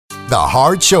The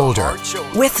Hard Shoulder.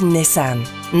 With Nissan.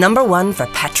 Number one for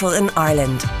petrol in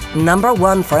Ireland. Number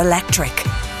one for electric.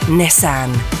 Nissan.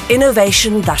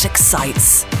 Innovation that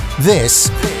excites. This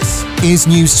is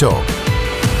News Talk.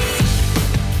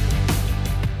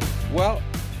 Well,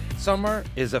 summer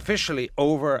is officially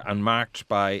over and marked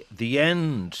by the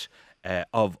end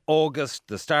of August,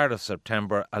 the start of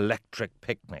September, Electric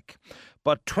Picnic.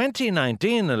 But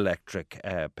 2019 Electric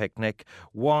Picnic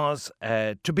was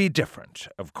to be different.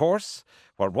 Of course,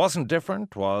 what wasn't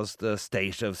different was the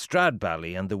state of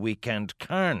Stradbally and the weekend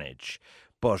carnage.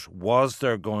 But was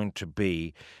there going to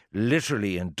be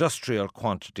literally industrial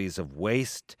quantities of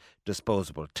waste,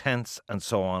 disposable tents and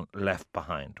so on left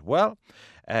behind? Well,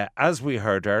 as we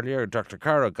heard earlier, Dr.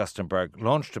 Cara Augustenborg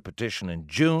launched a petition in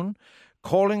June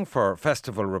calling for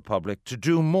Festival Republic to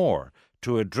do more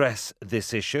to address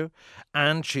this issue,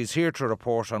 and she's here to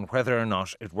report on whether or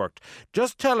not it worked.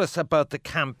 Just tell us about the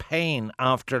campaign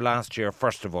after last year,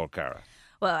 first of all, Cara.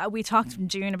 Well, we talked in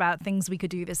June about things we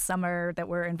could do this summer that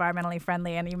were environmentally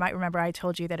friendly. And you might remember I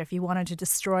told you that if you wanted to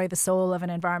destroy the soul of an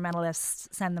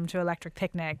environmentalist, send them to Electric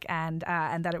Picnic. And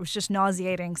that it was just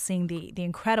nauseating seeing the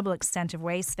incredible extent of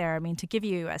waste there. I mean, to give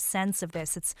you a sense of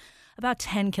this, it's about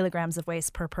 10 kilograms of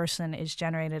waste per person is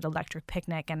generated at Electric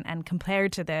Picnic. And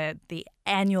compared to the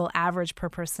annual average per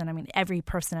person, I mean, every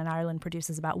person in Ireland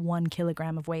produces about 1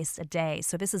 kilogram of waste a day.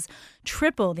 So this is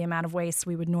triple the amount of waste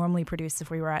we would normally produce if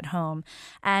we were at home.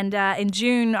 And in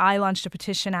June, I launched a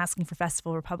petition asking for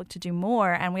Festival Republic to do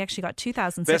more, and we actually got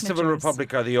 2,000 signatures. Festival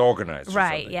Republic are the organisers.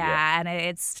 Right, yeah, and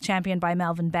it's championed by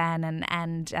Melvin Ben,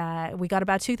 and we got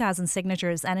about 2,000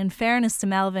 signatures. And in fairness to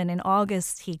Melvin, in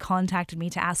August, he contacted me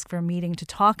to ask for a meeting to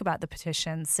talk about the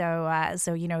petition. So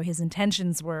you know, his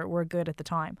intentions were good at the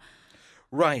time.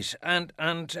 Right, and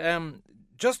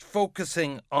just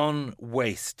focusing on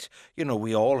waste, you know,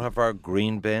 we all have our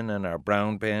green bin and our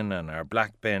brown bin and our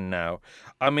black bin now.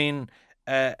 I mean,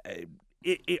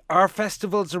 are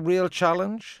festivals a real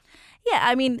challenge? Yeah,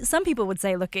 I mean, some people would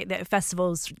say, look,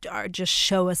 festivals just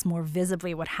show us more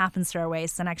visibly what happens to our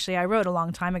waste. And actually, I wrote a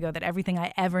long time ago that everything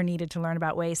I ever needed to learn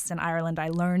about waste in Ireland, I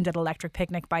learned at Electric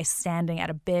Picnic by standing at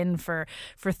a bin for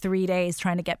 3 days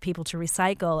trying to get people to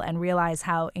recycle, and realize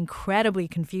how incredibly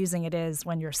confusing it is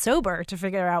when you're sober to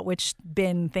figure out which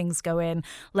bin things go in,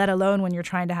 let alone when you're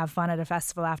trying to have fun at a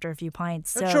festival after a few pints.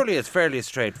 So, surely it's fairly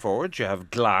straightforward. You have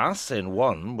glass in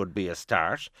one would be a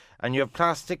start, and you have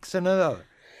plastics in another.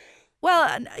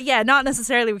 Well, yeah, not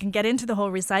necessarily. We can get into the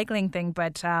whole recycling thing,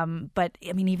 but I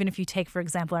mean, even if you take, for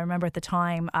example, I remember at the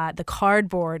time, the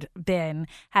cardboard bin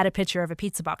had a picture of a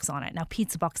pizza box on it. Now,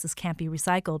 pizza boxes can't be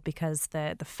recycled because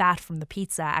the fat from the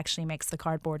pizza actually makes the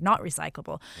cardboard not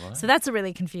recyclable. What? So that's a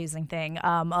really confusing thing.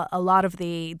 A lot of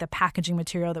the packaging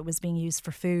material that was being used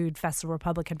for food, Festival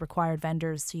Republic had required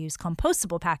vendors to use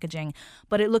compostable packaging,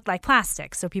 but it looked like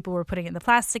plastic. So people were putting it in the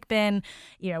plastic bin,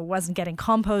 you know, wasn't getting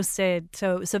composted.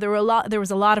 So there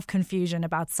was a lot of confusion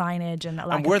about signage and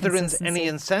lack of consistency. And were there any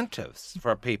incentives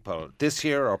for people this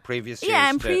year or previous years? Yeah,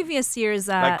 in previous years...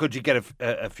 like, could you get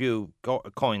a few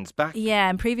coins back? Yeah,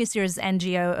 in previous years,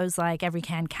 NGOs like Every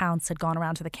Can Counts had gone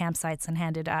around to the campsites and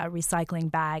handed recycling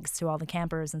bags to all the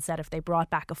campers and said if they brought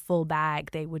back a full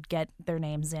bag, they would get their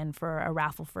names in for a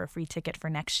raffle for a free ticket for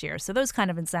next year. So those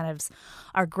kind of incentives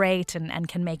are great and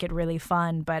can make it really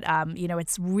fun. But, you know,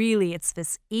 it's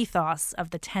this ethos of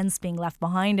the tents being left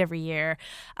behind every year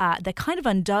that kind of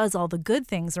undoes all the good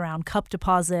things around cup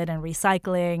deposit and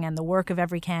recycling and the work of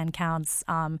Every Can Counts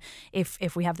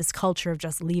if we have this culture of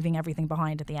just leaving everything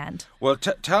behind at the end. Well,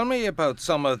 tell me about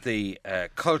some of the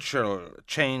cultural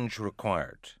change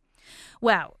required.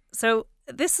 Well, so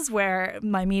this is where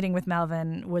my meeting with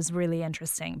Melvin was really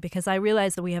interesting, because I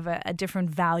realized that we have a different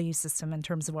value system in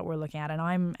terms of what we're looking at. And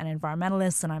I'm an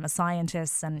environmentalist and I'm a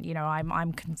scientist, and, you know,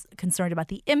 I'm concerned about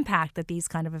the impact that these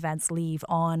kind of events leave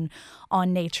on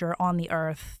nature, on the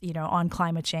earth, you know, on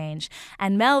climate change.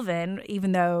 And Melvin,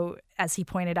 even though, as he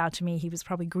pointed out to me, he was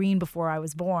probably green before I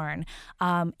was born,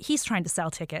 he's trying to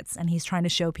sell tickets and he's trying to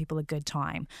show people a good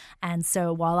time. And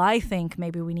so while I think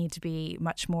maybe we need to be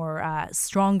much more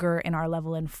stronger in our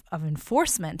level of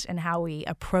enforcement in how we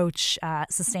approach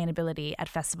sustainability at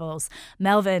festivals,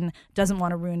 Melvin doesn't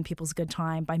want to ruin people's good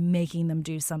time by making them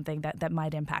do something that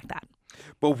might impact that.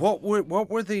 But what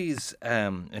were these,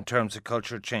 in terms of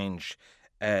culture change,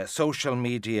 social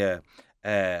media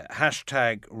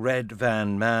hashtag Red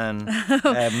Van Man,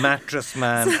 Mattress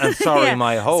Man, and Sorry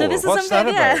My Hole. So this is What's that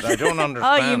something- about? yeah. I don't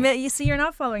understand. Oh, you see, you're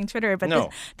not following Twitter, but No.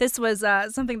 this was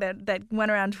something that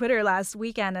went around Twitter last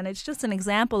weekend, and it's just an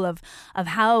example of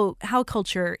how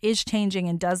culture is changing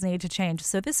and does need to change.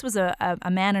 So this was a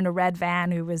man in a red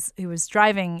van who was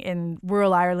driving in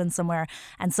rural Ireland somewhere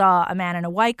and saw a man in a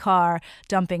white car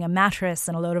dumping a mattress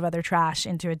and a load of other trash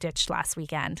into a ditch last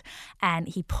weekend, and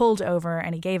he pulled over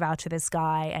and he gave out to this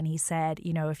guy and he said,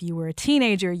 if you were a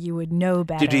teenager, you would know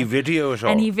better. Did he video it all?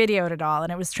 And he videoed it all,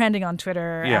 and it was trending on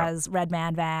Twitter Yeah. as Red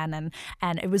Man Van,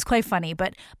 and it was quite funny.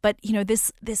 But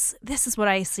this is what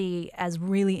I see as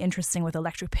really interesting with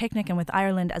Electric Picnic and with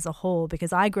Ireland as a whole,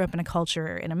 because I grew up in a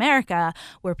culture in America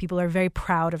where people are very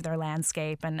proud of their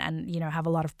landscape and have a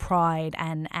lot of pride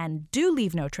and do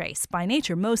leave no trace by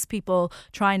nature. Most people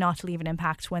try not to leave an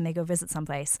impact when they go visit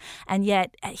someplace, and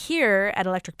yet here at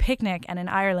Electric Picnic and in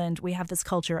Ireland we have this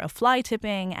culture of fly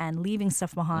tipping and leaving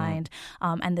stuff behind,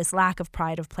 and this lack of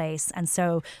pride of place. And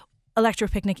so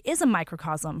Electric Picnic is a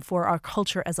microcosm for our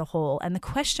culture as a whole. And the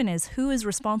question is, who is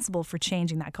responsible for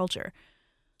changing that culture?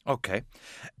 Okay.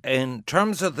 In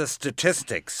terms of the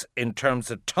statistics, in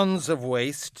terms of tons of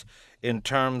waste, in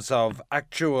terms of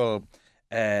actual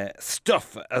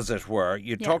stuff, as it were,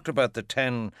 you talked about the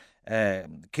 10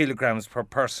 kilograms per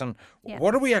person. Yeah.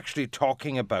 What are we actually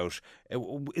talking about?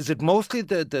 Is it mostly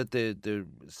the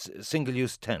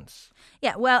single-use tents?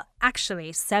 Yeah, well,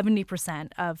 actually,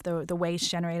 70% of the waste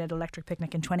generated at Electric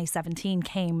Picnic in 2017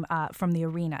 came from the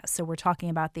arena. So we're talking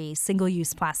about the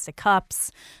single-use plastic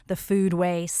cups, the food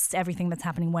waste, everything that's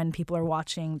happening when people are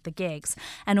watching the gigs.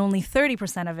 And only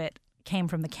 30% of it came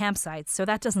from the campsites. So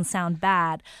that doesn't sound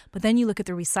bad. But then you look at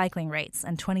the recycling rates,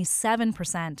 and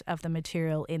 27% of the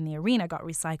material in the arena got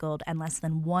recycled and less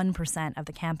than 1% of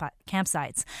the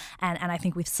campsites. And I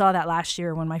think we saw that last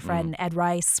year when my friend Ed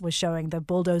Rice was showing the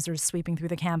bulldozers sweeping through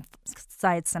the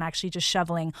campsites and actually just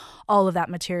shoveling all of that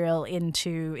material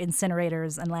into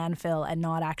incinerators and landfill and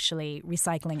not actually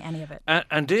recycling any of it.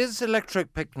 And is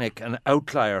Electric Picnic an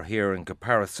outlier here in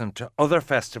comparison to other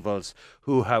festivals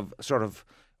who have sort of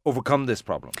overcome this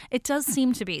problem? It does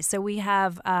seem to be. So we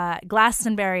have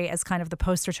Glastonbury as kind of the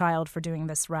poster child for doing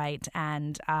this right.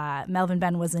 And Melvin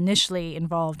Benn was initially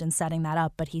involved in setting that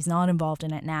up, but he's not involved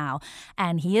in it now.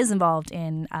 And he is involved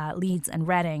in Leeds and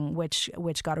Reading, which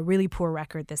got a really poor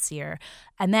record this year.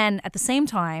 And then at the same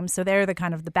time, so they're the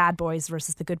kind of the bad boys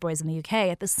versus the good boys in the UK.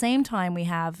 At the same time, we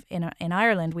have in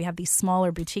Ireland, we have these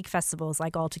smaller boutique festivals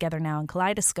like All Together Now and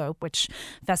Kaleidoscope, which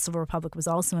Festival Republic was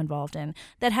also involved in,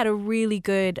 that had a really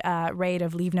good rate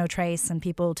of leave no trace and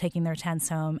people taking their tents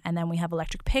home. And then we have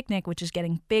Electric Picnic, which is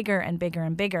getting bigger and bigger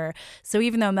and bigger. So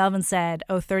even though Melvin said,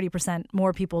 30%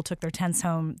 more people took their tents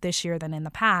home this year than in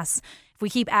the past, if we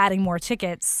keep adding more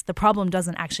tickets, the problem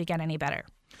doesn't actually get any better.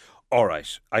 All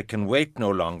right, I can wait no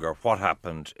longer. What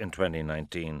happened in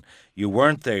 2019? You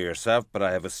weren't there yourself, but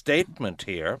I have a statement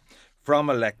here from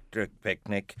Electric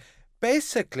Picnic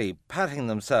basically patting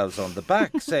themselves on the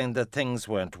back, saying that things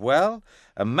went well.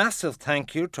 A massive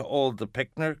thank you to all the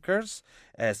picnickers.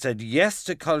 Said yes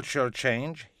to cultural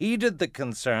change, heeded the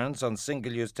concerns on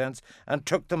single-use tents and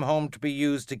took them home to be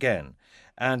used again.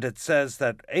 And it says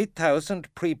that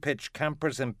 8,000 pre-pitch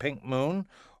campers in Pink Moon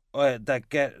that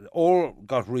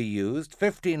got reused,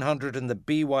 1,500 in the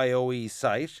BYOE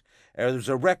site. There was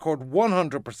a record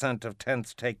 100% of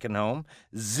tents taken home,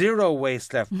 0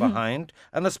 waste left behind,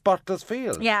 and a spotless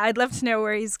field. Yeah, I'd love to know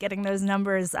where he's getting those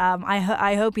numbers.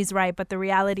 I hope he's right, but the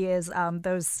reality is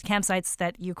those campsites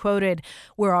that you quoted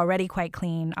were already quite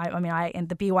clean. In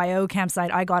the BYO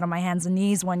campsite, I got on my hands and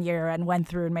knees one year and went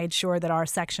through and made sure that our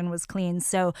section was clean.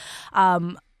 So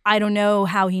I don't know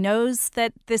how he knows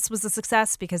that this was a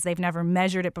success because they've never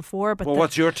measured it before. But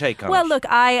what's your take on it? Well, look,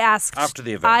 I asked after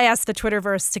the event. I asked the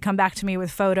Twitterverse to come back to me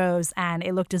with photos, and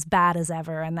it looked as bad as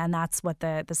ever. And then that's what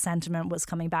the sentiment was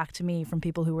coming back to me from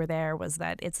people who were there, was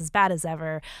that it's as bad as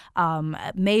ever.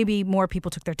 Maybe more people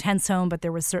took their tents home, but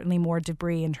there was certainly more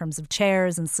debris in terms of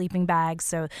chairs and sleeping bags.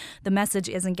 So the message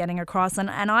isn't getting across. And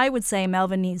I would say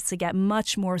Melvin needs to get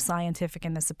much more scientific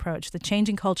in this approach. The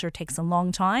changing culture takes a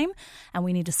long time, and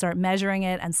we need to start measuring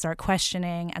it and start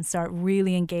questioning and start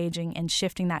really engaging in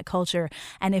shifting that culture.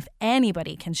 And if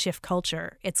anybody can shift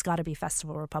culture, it's got to be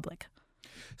Festival Republic.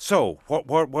 So,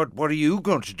 what are you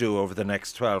going to do over the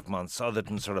next 12 months other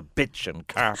than sort of bitch and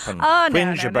carp and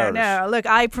whinge about it? No. Look,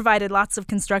 I provided lots of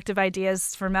constructive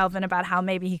ideas for Melvin about how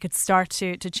maybe he could start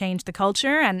to change the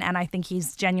culture, and I think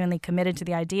he's genuinely committed to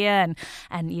the idea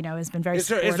and has been very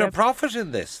supportive. Is there profit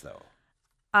in this, though?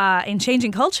 In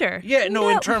changing culture? Yeah, no,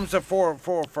 in terms of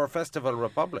for Festival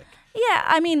Republic. Yeah,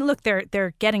 I mean, look,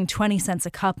 they're getting 20 cents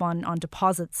a cup on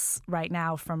deposits right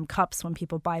now from cups when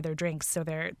people buy their drinks, so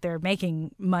they're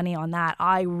making money on that.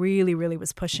 I really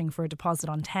was pushing for a deposit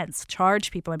on tents.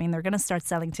 Charge people. I mean, they're going to start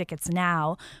selling tickets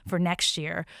now for next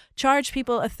year. Charge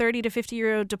people a 30 to 50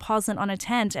 euro deposit on a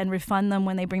tent and refund them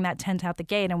when they bring that tent out the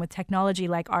gate. And with technology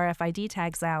like RFID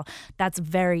tags now, that's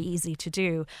very easy to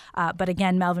do. But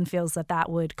again, Melvin feels that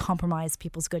would compromise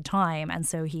people's good time, and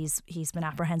so he's been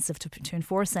apprehensive to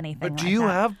enforce anything. But do you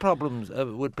have problems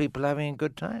with people having a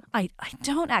good time? I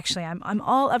don't actually. I'm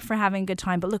all up for having a good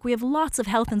time. But look, we have lots of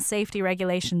health and safety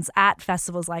regulations at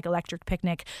festivals like Electric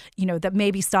Picnic, that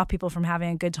maybe stop people from having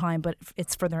a good time, but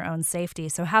it's for their own safety.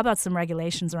 So how about some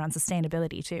regulations around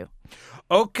sustainability too?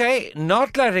 Okay,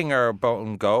 not letting our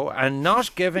bone go and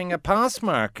not giving a pass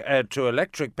mark to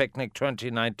Electric Picnic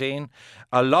 2019.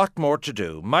 A lot more to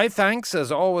do. My thanks,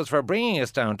 as always, for bringing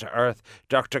us down to earth,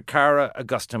 Dr. Cara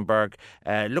Augustenborg.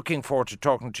 Looking forward to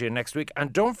talking to you next week.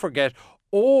 And don't forget,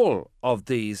 all of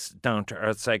these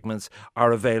down-to-earth segments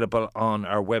are available on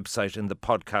our website in the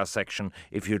podcast section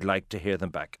if you'd like to hear them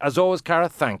back. As always, Cara,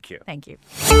 thank you. Thank you.